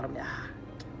बोल्डनेस आयो। तर पनि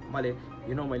मैले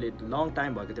मैले लङ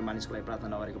टाइम भएको थियो मानिसको लागि प्रार्थना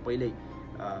नगरेको, पहिल्यै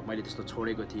मैले त्यस्तो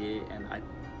छोडेको थिएँ। एन्ड आई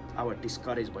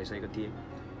डिस्करेज भइसकेको थिएँ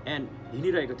एन्ड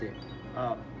हिँडिरहेको थिएँ।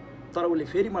 तर उसले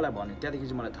फेरि मलाई भन्यो, त्यहाँदेखि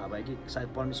चाहिँ मलाई थाहा भयो कि सायद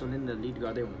परमेश्वरले नै लिड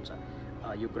गर्दै हुनुहुन्छ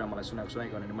यो कुरा मलाई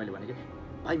सुनाएको भने मैले भने कि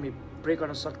भाइ मैं प्रे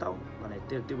गर्न सक्दा हूँ भने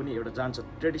त्यो पनि एउटा जान्छ,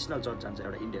 ट्रेडिसनल चर्च जान्छ,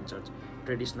 एउटा इन्डियन चर्च,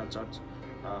 ट्रेडिसनल चर्च,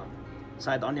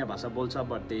 सायद अन्य भाषा बोल्छ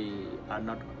but they are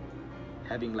not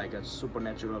having like a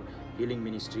supernatural healing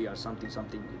ministry or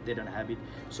something they don't have it,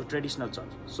 so traditional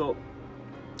church, so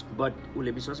but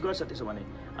उसले विश्वास गर्छ त्यसो भने।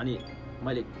 अनि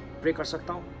मैले प्रे गर्न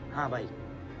सक्दा हूँ हाँ भाइ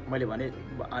मैले भने।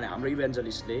 अनि हाम्रो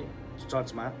इभेन्जलिस्टले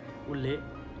चर्चमा उसले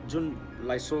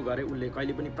जुनलाई सो गरे उसले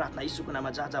कहिले पनि प्रार्थना यीशुको नाममा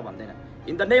जा भन्दैन,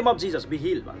 in the name of Jesus be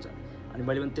hill भन्छ। अनि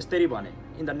मैले पनि त्यस्तै भने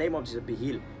in the name of Jesus be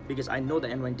hill because I know the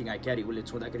एनवाइन्टिङ I क्यारी। उसले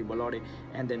छुँदाखेरि म लडेँ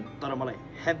एन्ड देन तर मलाई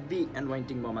हेभी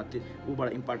एनवाइन्टिङ ममा ऊबाट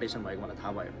इम्पार्टेसन भएको मलाई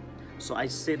थाहा भयो। So I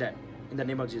say that in the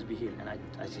name of Jesus be hill and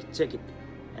I check it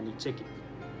and you check it.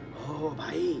 हो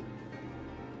भाइ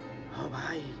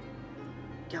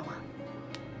क्या हुआ,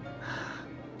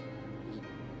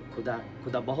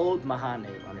 खुदा बहुत महान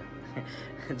है भन्यो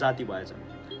जाति भएछ।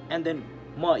 एन्ड देन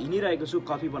म हिँडिरहेको छु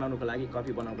कफी बनाउनुको लागि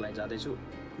जाँदैछु,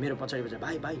 मेरो पछाडि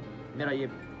भाइ मेरा ये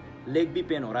लेग भी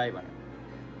पेन हो रहा है भने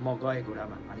म गएँ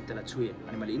घुँडामा अनि त्यसलाई छुएँ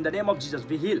अनि मैले in the name of Jesus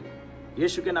be hill,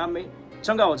 येशूको नाममै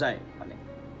चङ्गा हो जाए भने।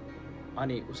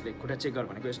 अनि उसले खुट्टा चेक गर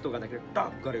भनेको यस्तो गर्दाखेरि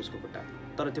टक गर्यो उसको खुट्टा,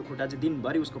 तर त्यो खुट्टा चाहिँ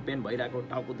दिनभरि उसको पेन भइरहेको,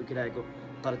 टाउको दुखिरहेको,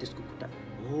 तर त्यसको खुट्टा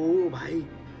हो भाइ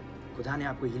खुदा ने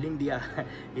आपको हिलिङ दिया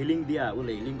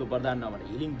उसले हिलिङको वरदान नभने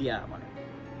हिलिङ दिया भने।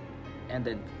 And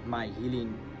then my healing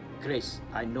grace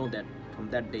I know that from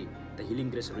that day the healing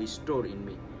grace restore in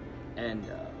me and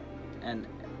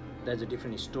that's a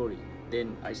different story. Then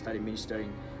I started मिनिस्टरिङ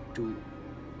to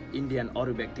Indian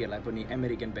अरू व्यक्तिहरूलाई पनि,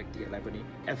 अमेरिकन व्यक्तिहरूलाई पनि,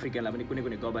 अफ्रिकनलाई पनि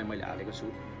कुनै गवाई मैले हालेको छु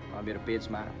मेरो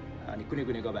पेजमा, अनि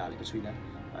कुनै गवाई हालेको छुइनँ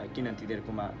किनभने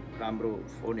तिनीहरूकोमा राम्रो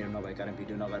फोनहरू नभएको कारण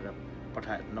भिडियो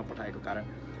नपठाएको कारण।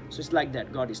 So it's like that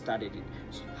God started it.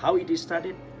 How it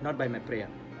started not by my prayer,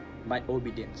 my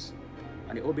obedience.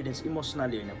 अनि ओबिडियन्स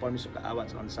इमोसनली होइन, परमेश्वरको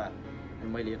आवाज अनुसार। अनि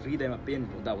मैले हृदयमा पेन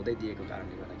हुँदै दिएको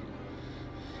कारणले गर्दाखेरि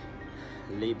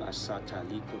ले भाषा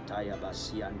लिको टाया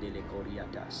बासी आन्डेले कोरिया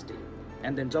डास्टे।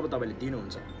 एन्ड देन जब तपाईँले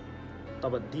दिनुहुन्छ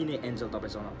तब दिने एन्जल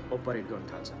तपाईँसँग अपरेट गर्न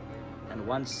थाल्छ। And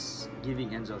once giving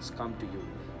angels come to you,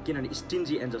 किनभने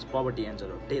स्टिन्जी एन्जल्स पवर्टी एन्जल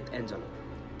हो, डेथ एन्जल हो,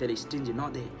 त्यसले स्टिन्जी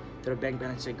नदे, तेरो ब्याङ्क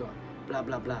ब्यालेन्स चेक गर,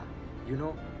 ब्ला ब्ला यु नो।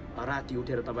 राति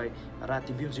उठेर तपाईँ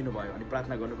राति बिउजिनु भयो अनि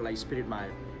प्रार्थना गर्नुको लागि स्पिरिटमा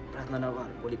आयो, प्रार्थना नगर,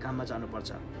 भोलि काममा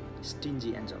जानुपर्छ,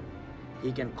 स्टिन्जी angel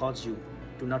Hee can cause you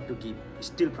to not to give,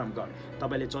 still from God.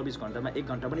 तपाईँले 24 घन्टामा 1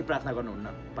 घन्टा पनि प्रार्थना गर्नुहुन्न,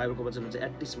 बाइबलको वचन हुन्छ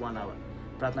एटलिस्ट 1 आवर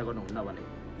प्रार्थना गर्नुहुन्न भने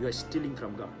you are stealing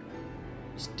from God.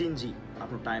 स्टिन्जी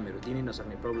आफ्नो टाइमहरू दिनै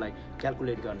नसक्ने, प्रभुलाई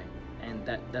क्यालकुलेट गर्ने, and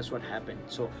that's what happen.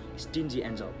 So स्टिन्जी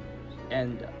angel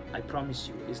and I promise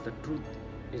you is the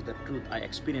truth I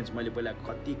experience. मैले पहिला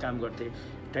कति काम गर्थेँ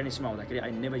टेनिसमा हुँदाखेरि,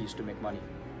 I never use to make money,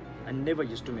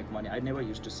 I never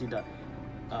use to see the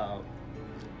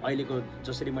अहिलेको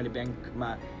जसरी मैले ब्याङ्कमा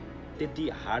त्यति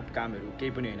हार्ड कामहरू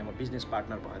केही पनि होइन, म बिजनेस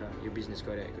पार्टनर भएर यो बिजनेस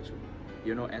गरिरहेको छु,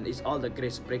 you know. And it's all the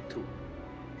grace brake through,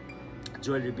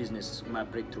 jewellery बिजनेसमा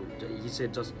brake through. He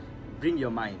shed just bring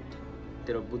your mind,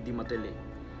 तेरो बुद्धि मात्रै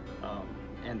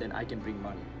and then I can bring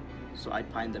money. So I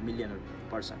find the millionaire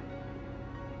person,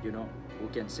 you know, who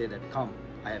can say that come,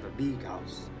 I have a big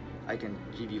house, I can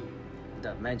give you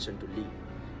the mansion to live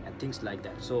and things like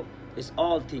that. So it's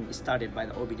all thing started by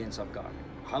the obedience of God.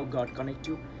 How God connect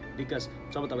you, because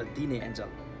जब तपाईं दिने angel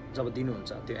जब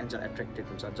दिनुहुन्छ त्यो angel attracted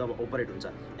हुन्छ, जब operate हुन्छ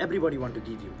everybody want to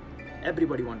give you,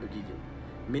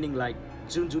 meaning like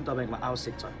जुन तपाईकोमा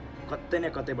आवश्यक छ कतै न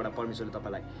कतैबाट परमेश्वरले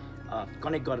तपाईलाई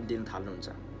कनेक्ट गर्न दिन थाल्नुहुन्छ।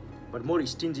 बट मोर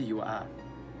स्टिन्जी यु आर,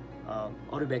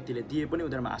 अरू व्यक्तिले दिए पनि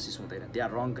उनीहरूमा आशिष हुँदैन, दे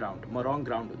आर रङ ग्राउन्ड। म रङ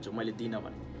ग्राउन्ड हुन्छु, मैले दिनँ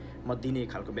भने म दिने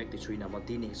खालको व्यक्ति छुइनँ, म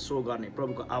दिने सो गर्ने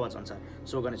प्रभुको आवाज अनुसार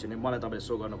सो गर्ने छुइनँ। मलाई तपाईँले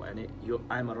सो गर्नुभयो भने यो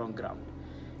I am a wrong ground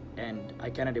and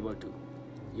I cannot able to,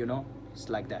 you know, it's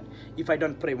like that. If I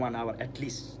don't pray 1 our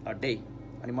at least a day,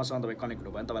 अनि मसँग तपाईँ कनेक्ट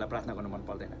हुनुभयो भने तपाईँलाई प्रार्थना गर्नु मन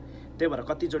पर्दैन। त्यही भएर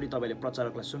कतिचोटि तपाईँले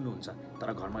प्रचारकलाई सुन्नुहुन्छ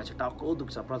तर घरमा चाहिँ टाउको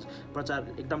दुख्छ, प्रचार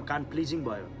एकदम कान प्लिजिङ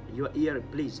भयो, यो year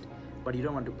pledged, but you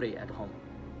don't want to pray at home.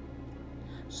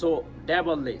 So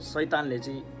डेभलले, शैतानले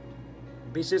चाहिँ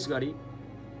विशेष गरी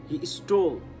he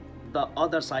stole the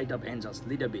other side of angels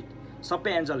little beet.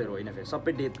 सबै एन्जलहरू होइन, फेरि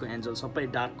सबै डेथको एन्जल, सबै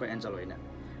डार्कको एन्जल होइन,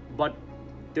 बट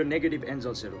त्यो नेगेटिभ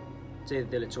एन्जल्सहरू चाहिँ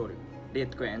त्यसले चोर्यो।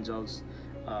 डेथको angels,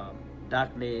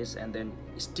 darkness and then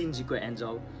स्टिन्जीको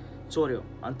angel चोर्यो।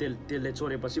 अनि त्यसले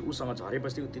चोरेपछि उसँग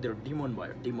झरेपछि तिनीहरू डिमोन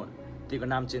भयो, डिमोन, तिनीहरूको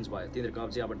नाम चेन्ज भयो, तिनीहरूको अब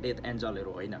चाहिँ अब डेथ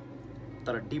एन्जलहरू होइन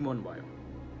तर डिमोन भयो,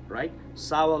 राइट।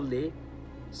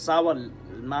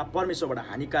 सावलमा परमेश्वरबाट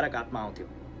हानिकारक आत्मा आउँथ्यो,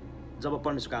 जब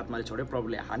परमेश्वरको आत्माले छोड्यो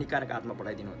प्रभुले हानिकारक आत्मा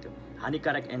पठाइदिनुहुन्थ्यो,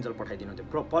 हानिकारक एन्जल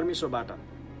पठाइदिनुहुन्थ्यो परमेश्वरबाट।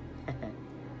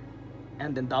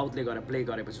 एन्ड देन दाउदले गएर प्ले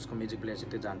गरेपछि उसको म्युजिक प्लेयर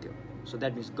चाहिँ त्यो जान्थ्यो. So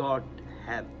that means God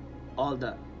have all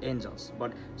the angels,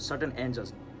 but certain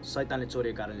angels शैतानले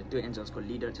चोरेको कारणले त्यो एन्जल्सको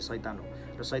लिडर चाहिँ शैतान हो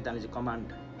र शैतानले चाहिँ कमान्ड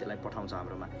त्यसलाई पठाउँछ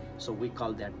हाम्रोमा. So we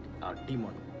call that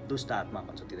demon, दुष्ट आत्मा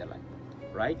भन्छ तिनीहरूलाई,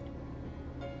 right?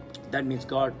 That means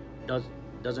God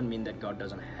doesn't mean that God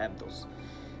doesn't have those.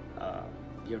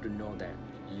 You have to know that.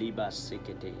 Liba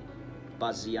sekete,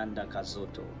 bazianda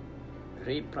kazoto,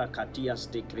 repra katias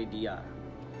de credia,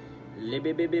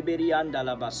 lebebeberianda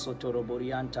la basoto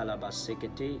roborianta la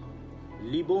basekete,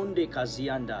 libonde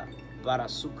kazianda,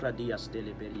 barasukra dias de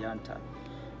leberianta,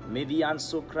 median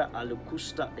sokra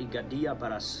alukusta igadia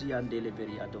barasian de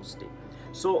leberiadoste.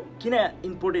 So, किन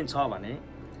important छ भने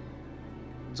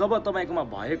जब तपाईकोमा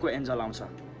भएको angel आउँछ,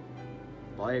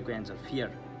 भएको angel fear,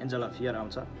 angel of fear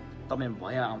आउँछ, तपाईँ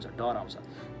भय आउँछ, डर आउँछ.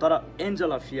 तर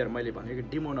एन्जल अफ फियर मैले भनेको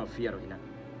डिमोन अफ फियर होइन.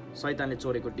 शैतानले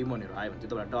चोरेको डिमोनहरू आयो भने चाहिँ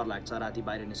तपाईँलाई डर लाग्छ, राति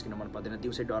बाहिर निस्किन मन पर्दैन,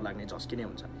 दिउँसै डर लाग्ने, झस्किने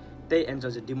हुन्छ. त्यही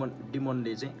एन्जल चाहिँ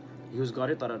डिमोनले चाहिँ युज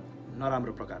गर्यो, तर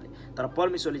नराम्रो प्रकारले. तर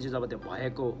परमेश्वरले चाहिँ जब त्यो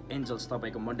भएको एन्जल्स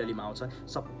तपाईँको मण्डलीमा आउँछ,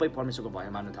 सबै परमेश्वरको भय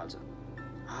मान्न थाल्छ.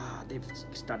 They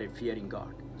started फियरिङ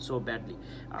God so badly.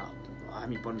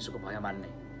 हामी परमेश्वरको भय मान्ने,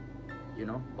 यु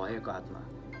नो, भएको आत्मा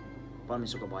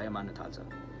परमेश्वरको भय मान्न थाल्छ.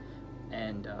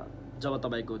 एन्ड जब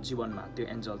तपाईँको जीवनमा त्यो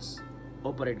एन्जल्स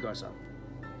ओपरेट गर्छ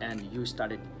and you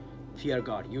started fear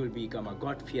God, you will become a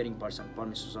God फियरिङ person.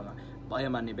 परमेश्वरसँग भय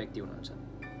मान्ने व्यक्ति हुनुहुन्छ.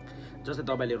 जस्तै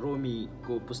तपाईँले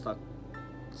रोमीको पुस्तक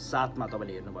 7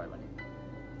 तपाईँले हेर्नुभयो भने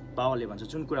पावलले भन्छ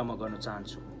जुन कुरा म गर्न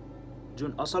चाहन्छु,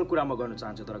 जुन असल कुरा म गर्न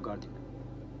चाहन्छु तर गर्दिनँ,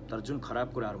 तर जुन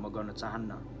खराब कुराहरू म गर्न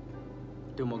चाहन्न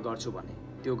त्यो म गर्छु भने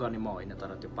त्यो गर्ने म होइन,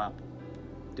 तर त्यो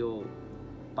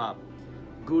पाप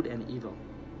गुड एन्ड इभल,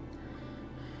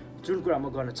 जुन कुरा म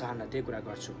गर्न चाहन्न त्यही कुरा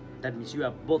गर्छु. That means you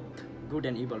are both good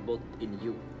and evil both in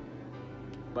you,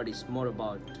 but it's more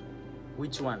about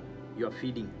which one you are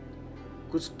feeding.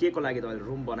 के को लागि तपाईँले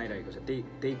रुम बनाइरहेको छ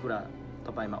त्यही कुरा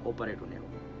तपाईँमा ओपरेट हुने हो,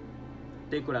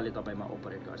 त्यही कुराले तपाईँमा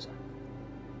ओपरेट गर्छ.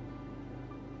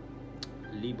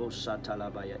 लिबो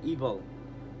साटालाबाया, इभल,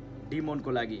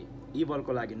 डिमोनको लागि,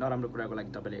 इभलको लागि, नराम्रो कुराको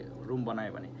लागि तपाईँले रुम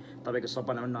बनायो भने तपाईँको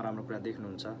सपनामा नराम्रो कुरा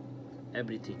देख्नुहुन्छ.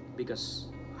 Everything, because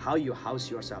how you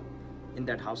house your self in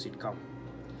that house it come.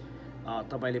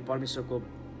 तपाईँले परमेश्वरको,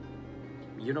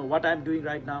 you know what I am doing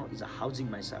right now is housing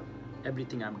my self.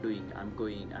 Everything I am doing, I am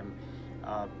going, I am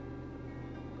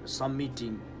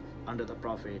सबमिटिङ under the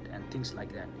profit and things like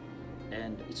that.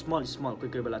 And small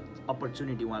कोही बेला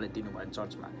opportunity उहाँले दिनुभयो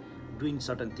चर्चमा, doing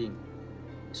certain thing,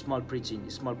 small preaching,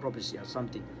 small prophecy or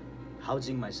something,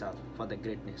 housing myself for the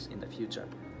greatness in the future,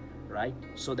 right?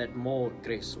 So that more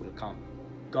grace will come.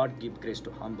 God give grace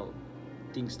to humble,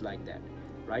 things like that,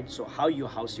 right? So how you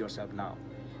house yourself now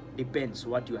depends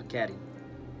what you are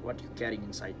carrying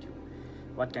inside you,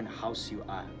 what kind of house you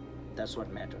are. That's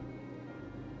what matter,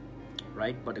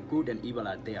 right? But the good and evil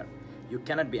are there. You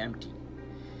cannot be empty.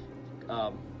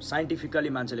 Scientifically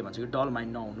मान्छेले भन्छ कि डल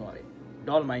mind नहुनु अरे.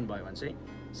 डल mind भयो भने चाहिँ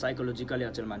psychologically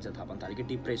अचेल मान्छे थाहा पाउन थाल्यो कि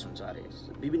डिप्रेस हुन्छ अरे,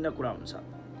 विभिन्न कुरा हुन्छ,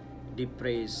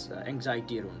 डिप्रेस,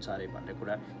 एङ्जाइटीहरू हुन्छ अरे भन्ने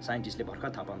कुरा साइन्टिस्टले भर्खर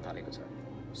थाहा पाउन थालेको छ.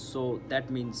 So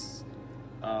that means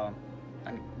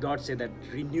and God say that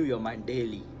renew your mind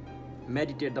daily,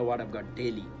 meditate the word of God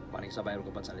daily भनेको छ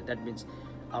बाइबलको वचनले. That means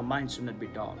our mind should not be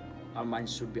dull, our mind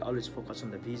should be always focus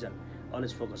on the vision,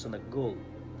 always focus on the goal,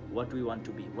 what we want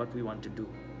to be, what we want to do,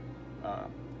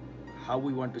 how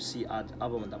we want to see आज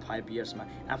अबभन्दा 5 इयर्समा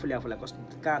आफूलाई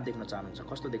कस्तो कहाँ देख्न चाहनुहुन्छ,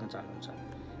 कस्तो देख्न चाहनुहुन्छ.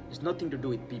 It's nothing to do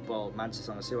with people,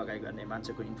 मान्छेसँग सेवाकाई गर्ने,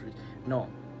 मान्छेको influence, no,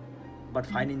 but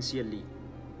financially,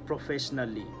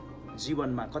 professionally,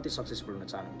 जीवनमा कति सक्सेसफुल हुन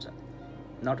चाहनुहुन्छ.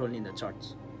 Not only in the church,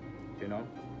 you know,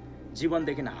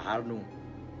 जीवनदेखि हार्नु,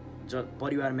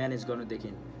 परिवार म्यानेज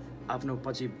गर्नुदेखि, आफ्नो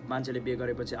पछि मान्छेले बिहे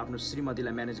गरेपछि आफ्नो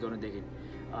श्रीमतीलाई म्यानेज गर्नुदेखि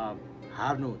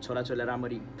हार्नु, छोराछोरीलाई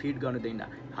राम्ररी फिड गर्नुदेखि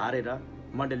हारेर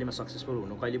मण्डलीमा सक्सेसफुल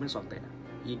हुनु कहिले पनि सक्दैन.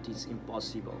 It is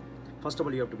impossible. First of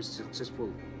all you have to be successful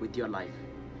with your life,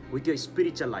 with your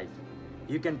spiritual life.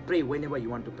 You can pray when ever you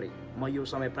want to pray. म यो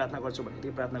समय प्रार्थना गर्छु भने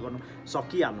त्यो प्रार्थना गर्नु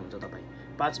सकिहाल्नुहुन्छ. तपाईँ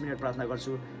 5 मिनट प्रार्थना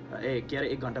गर्छु, के अरे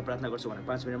 1 घन्टा प्रार्थना गर्छु भने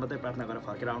 5 मिनट मात्रै प्रार्थना गरेर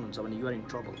फर्केर आउनुहुन्छ भने you are in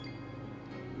trouble,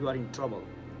 you are in trouble,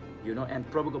 you know. And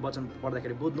प्रभुको वचन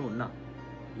पढ्दाखेरि बुझ्नुहुन्न,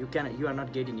 you are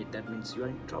not getting it, that means you are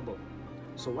in trouble.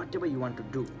 So what ever you want to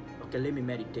do, okay, let me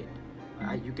meditate.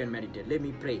 You can meditate. Let me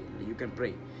pray. You can pray.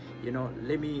 You know,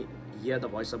 let me hear the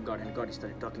voice of God and God is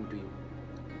talking to you.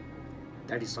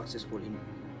 That is successful in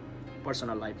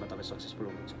personal life. मा तपाईँ successful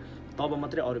हुनुहुन्छ. तब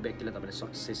मात्रै अरू व्यक्तिलाई तपाईँले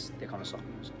success देखाउन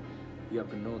सक्नुहुन्छ. You have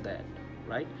to know that,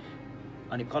 right?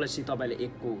 अनि कलेसी तपाईँले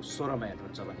 1:16 मा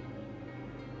हेर्नुहुन्छ भने,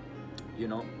 you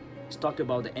know, it's talk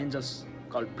about the angels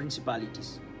called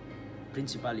principalities.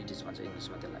 प्रिन्सिपालिटिज भन्छ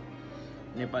इङ्ग्लिसमा त्यसलाई,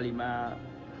 नेपालीमा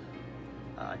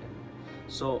I don't know.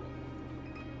 So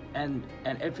and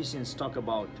Ephesians talk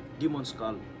about demons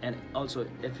called, and also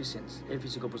Ephesians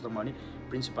को पुस्तकमा पनि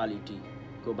principality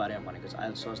को बारेमा भनेको छ.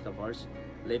 I'll search the verse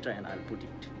later and I'll put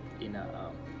it in a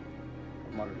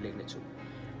म लेख्ने छु.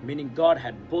 Meaning God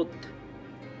had both,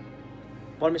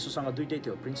 परमेश्वरसँग दुईटै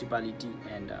थियो, principality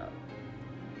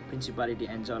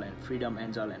angel and freedom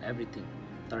angel and everything.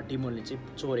 तर डिमोनले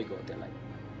चाहिँ चोरेको हो त्यसलाई.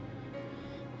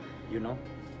 You know,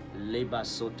 Leba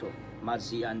Soto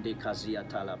Maziande Kazia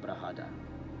Tala Brahada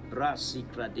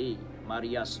Brasikrade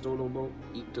Maria Stolobo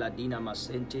Ikladina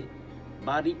Masente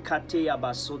Barikate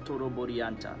Abasoto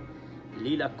Roborianta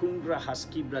Lila Kungra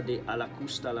Haskibra de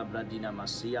Alacusta Labradina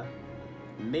Masia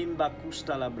Memba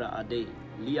Custa Labra Ade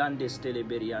Liande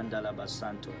Steleberianda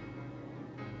Labasanto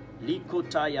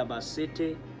Likotaya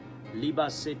Basete Liba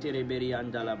Sete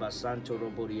Reberianda Labasanto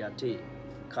Roboriate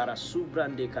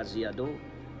Karasubrande Kaziado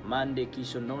Mande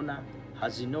Kishonona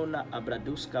Hazinona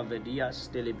Abraduska Vedias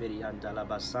Teleberianta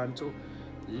Labasanto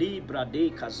Libra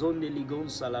de Kazonde Ligon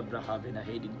Salabra Havena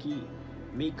Hedinki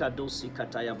Mika Dosi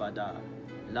Kataya Bada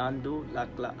Lando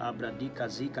Lakla Abradika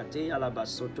Zikate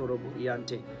Alabasoto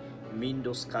Roboriante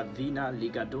Mindos Kavina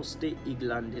Ligadoste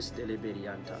Iglandes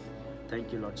Teleberianta.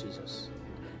 Thank you Lord Jesus.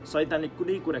 शैतानले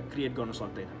कुनै कुरा create गर्न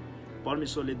सक्दैन.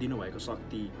 परमेश्वरले दिनुभएको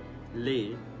शक्तिले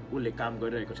उले काम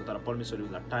गरिरहेको छ, तर परमेश्वरले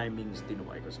उलाई टाइमिङ्स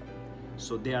दिनुभएको छ.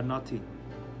 So they are nothing.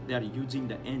 They are using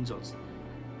the angels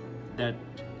that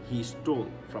he stole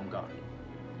from God.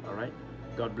 All right?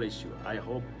 God bless you. I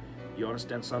hope you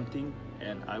understand something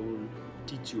and I will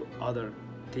teach you other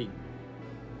thing.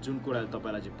 जुन कुराले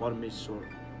तपाईलाई चाहिँ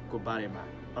परमेश्वरको बारेमा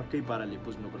अर्कै पाराले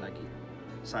बुझ्नको लागि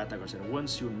सहायता गर्छ.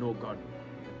 Once you know God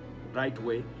right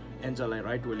way, एन्जललाई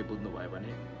right way ले बुझ्नु भयो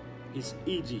भने it's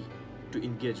easy to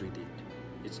engage with it.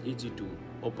 It's easy to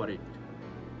operate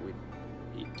with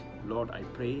it. Lord, I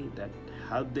pray that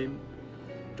help them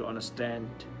to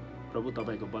understand. प्रभु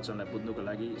तपाईको वचनलाई बुझ्नुको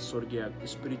लागि, स्वर्गीय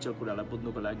स्पिरिचुअल कुरालाई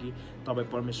बुझ्नुको लागि, तपाई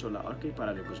परमेश्वरलाई अर्कै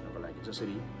पाराले बुझ्नुको लागि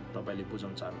जसरी तपाईले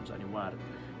बुझाउन चाहनुहुन्छ अनि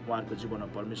उहाँहरुको जीवनमा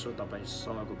परमेश्वर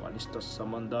तपाईसँगको घनिष्ठ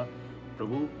सम्बन्ध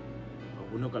प्रभु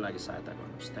हुनुको लागि सहायता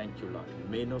गर्नुहोस्. Thank you Lord.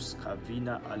 Menos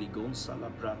Kavina Aligon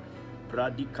Salabra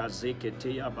Pradi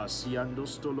Kazeketea Basiando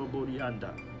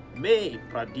Stoloborianda Me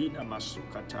Pradina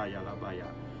Masukataya Labaya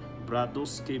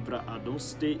Brados Kebra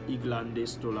Adoste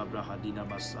Iglandes Tolabra Hadina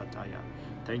Masataya.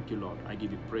 Thank you Lord. I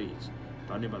give you praise.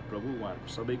 धन्यवाद प्रभु. उहाँहरुको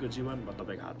सबैको जीवन म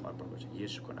तपाईको हातमा अर्पण गर्छु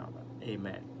येशूको नाममा.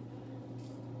 Amen.